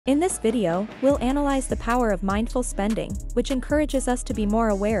In this video, we'll analyze the power of mindful spending, which encourages us to be more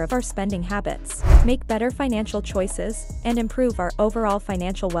aware of our spending habits, make better financial choices, and improve our overall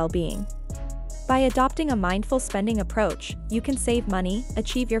financial well-being. By adopting a mindful spending approach, you can save money,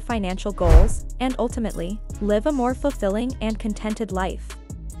 achieve your financial goals, and ultimately, live a more fulfilling and contented life.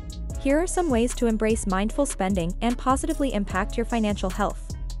 Here are some ways to embrace mindful spending and positively impact your financial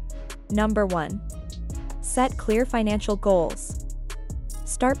health. Number 1. Set clear financial goals.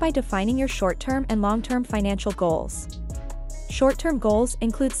 Start by defining your short-term and long-term financial goals. Short-term goals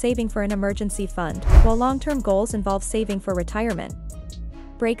include saving for an emergency fund, while long-term goals involve saving for retirement.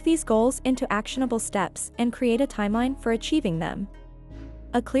 Break these goals into actionable steps and create a timeline for achieving them.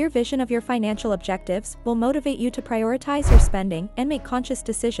 A clear vision of your financial objectives will motivate you to prioritize your spending and make conscious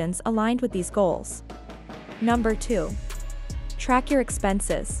decisions aligned with these goals. Number 2. Track your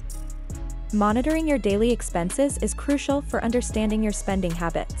expenses. Monitoring your daily expenses is crucial for understanding your spending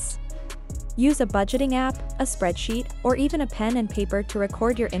habits. Use a budgeting app, a spreadsheet, or even a pen and paper to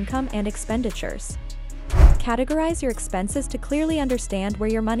record your income and expenditures. Categorize your expenses to clearly understand where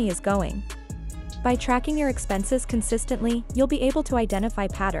your money is going. By tracking your expenses consistently, you'll be able to identify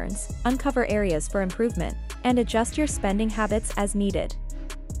patterns, uncover areas for improvement, and adjust your spending habits as needed.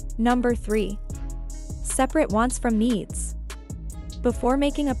 Number 3. Separate wants from needs. Before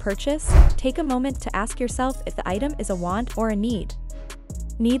making a purchase, take a moment to ask yourself if the item is a want or a need.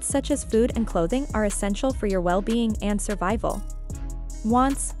 Needs such as food and clothing are essential for your well-being and survival.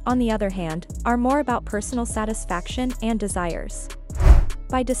 Wants, on the other hand, are more about personal satisfaction and desires.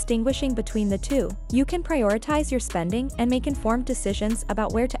 By distinguishing between the two, you can prioritize your spending and make informed decisions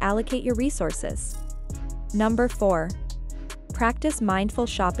about where to allocate your resources. Number 4. Practice mindful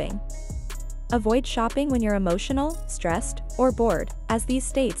shopping. Avoid shopping when you're emotional, stressed, or bored, as these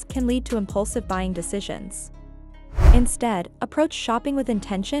states can lead to impulsive buying decisions. Instead, approach shopping with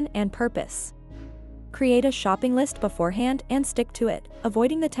intention and purpose. Create a shopping list beforehand and stick to it,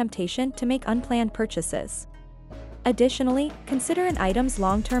 avoiding the temptation to make unplanned purchases. Additionally, consider an item's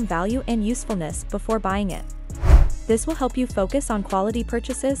long-term value and usefulness before buying it. This will help you focus on quality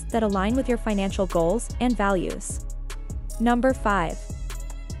purchases that align with your financial goals and values. Number 5.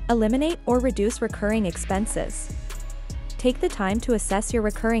 Eliminate or reduce recurring expenses. Take the time to assess your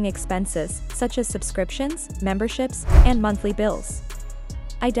recurring expenses, such as subscriptions, memberships, and monthly bills.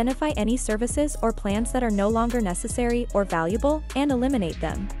 Identify any services or plans that are no longer necessary or valuable and eliminate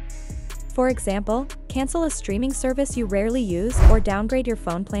them. For example, cancel a streaming service you rarely use or downgrade your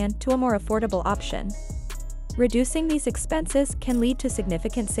phone plan to a more affordable option. Reducing these expenses can lead to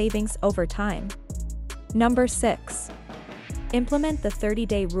significant savings over time. Number 6. Implement the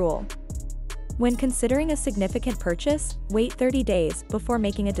 30-day rule. When considering a significant purchase, wait 30 days before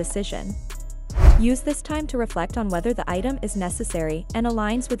making a decision. Use this time to reflect on whether the item is necessary and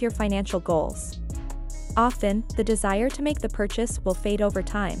aligns with your financial goals. Often, the desire to make the purchase will fade over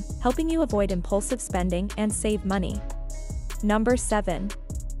time, helping you avoid impulsive spending and save money. Number 7.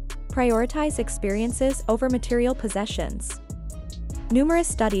 Prioritize experiences over material possessions. Numerous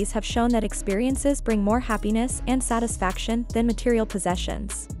studies have shown that experiences bring more happiness and satisfaction than material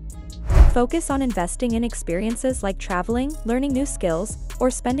possessions. Focus on investing in experiences like traveling, learning new skills,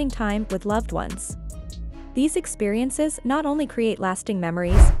 or spending time with loved ones. These experiences not only create lasting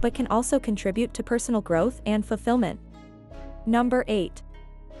memories but can also contribute to personal growth and fulfillment. Number 8.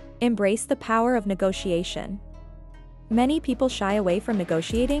 Embrace the power of negotiation. Many people shy away from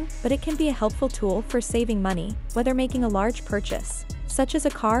negotiating, but it can be a helpful tool for saving money, whether making a large purchase, such as a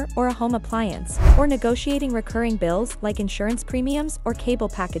car or a home appliance, or negotiating recurring bills like insurance premiums or cable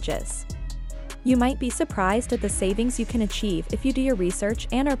packages. You might be surprised at the savings you can achieve if you do your research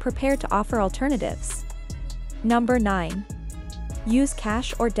and are prepared to offer alternatives. Number 9. Use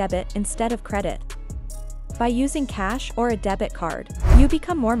cash or debit instead of credit. By using cash or a debit card, you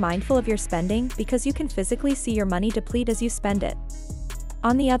become more mindful of your spending because you can physically see your money deplete as you spend it.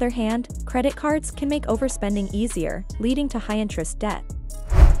 On the other hand, credit cards can make overspending easier, leading to high-interest debt.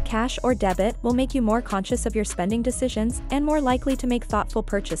 Cash or debit will make you more conscious of your spending decisions and more likely to make thoughtful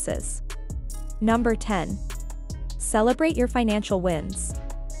purchases. Number 10. Celebrate your financial wins.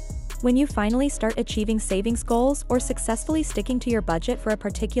 When you finally start achieving savings goals or successfully sticking to your budget for a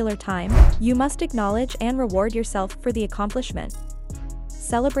particular time, you must acknowledge and reward yourself for the accomplishment.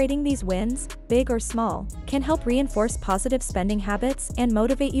 Celebrating these wins, big or small, can help reinforce positive spending habits and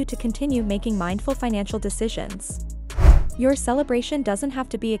motivate you to continue making mindful financial decisions. Your celebration doesn't have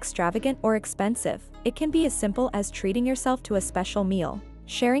to be extravagant or expensive. It can be as simple as treating yourself to a special meal,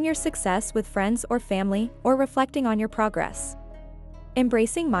 sharing your success with friends or family, or reflecting on your progress.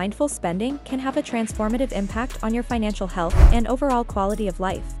 Embracing mindful spending can have a transformative impact on your financial health and overall quality of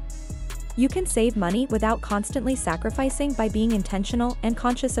life. You can save money without constantly sacrificing by being intentional and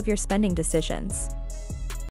conscious of your spending decisions.